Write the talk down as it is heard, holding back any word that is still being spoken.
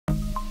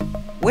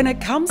When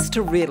it comes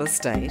to real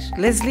estate,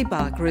 Leslie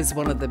Barker is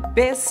one of the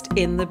best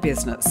in the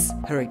business.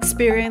 Her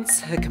experience,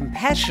 her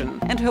compassion,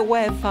 and her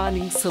way of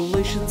finding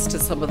solutions to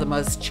some of the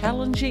most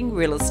challenging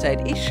real estate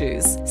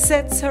issues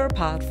sets her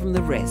apart from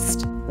the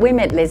rest. We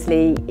met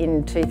Leslie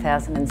in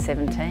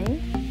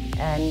 2017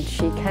 and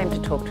she came to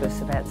talk to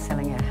us about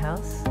selling our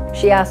house.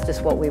 She asked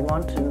us what we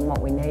want and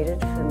what we needed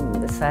from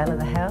the sale of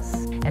the house,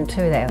 and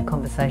to our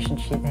conversation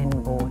she then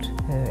brought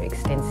her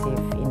extensive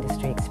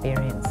industry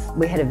experience.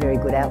 We had a very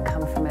good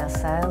outcome from our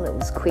sale. It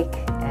was quick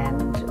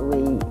and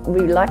we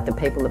liked the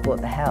people that bought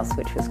the house,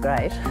 which was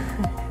great.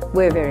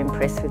 We're very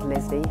impressed with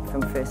Leslie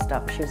from first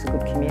up. She was a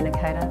good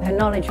communicator. Her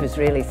knowledge was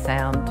really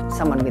sound,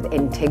 someone with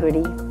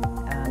integrity,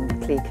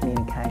 clear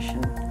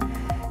communication,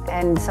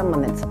 and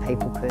someone that's a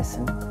people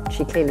person.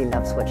 She clearly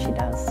loves what she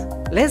does.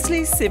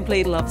 Leslie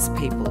simply loves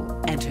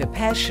people, and her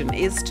passion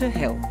is to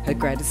help. Her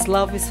greatest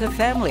love is her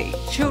family,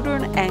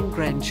 children and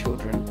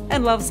grandchildren,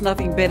 and loves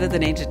nothing better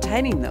than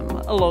entertaining them,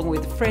 along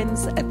with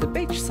friends at the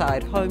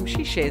beachside home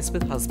she shares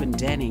with husband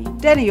Danny.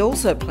 Danny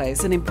also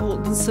plays an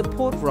important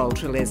support role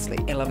to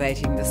Leslie,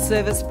 elevating the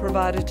service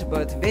provided to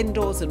both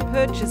vendors and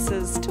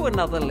purchasers to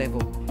another level.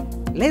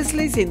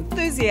 Leslie's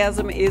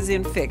enthusiasm is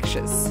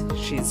infectious.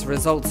 She's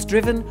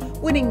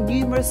results-driven, winning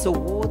numerous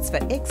awards for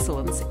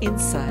excellence in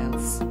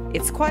sales.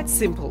 It's quite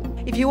simple.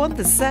 If you want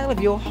the sale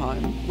of your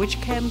home, which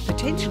can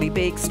potentially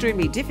be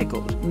extremely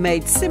difficult,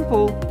 made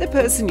simple, the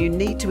person you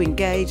need to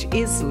engage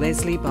is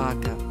Leslie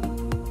Barker.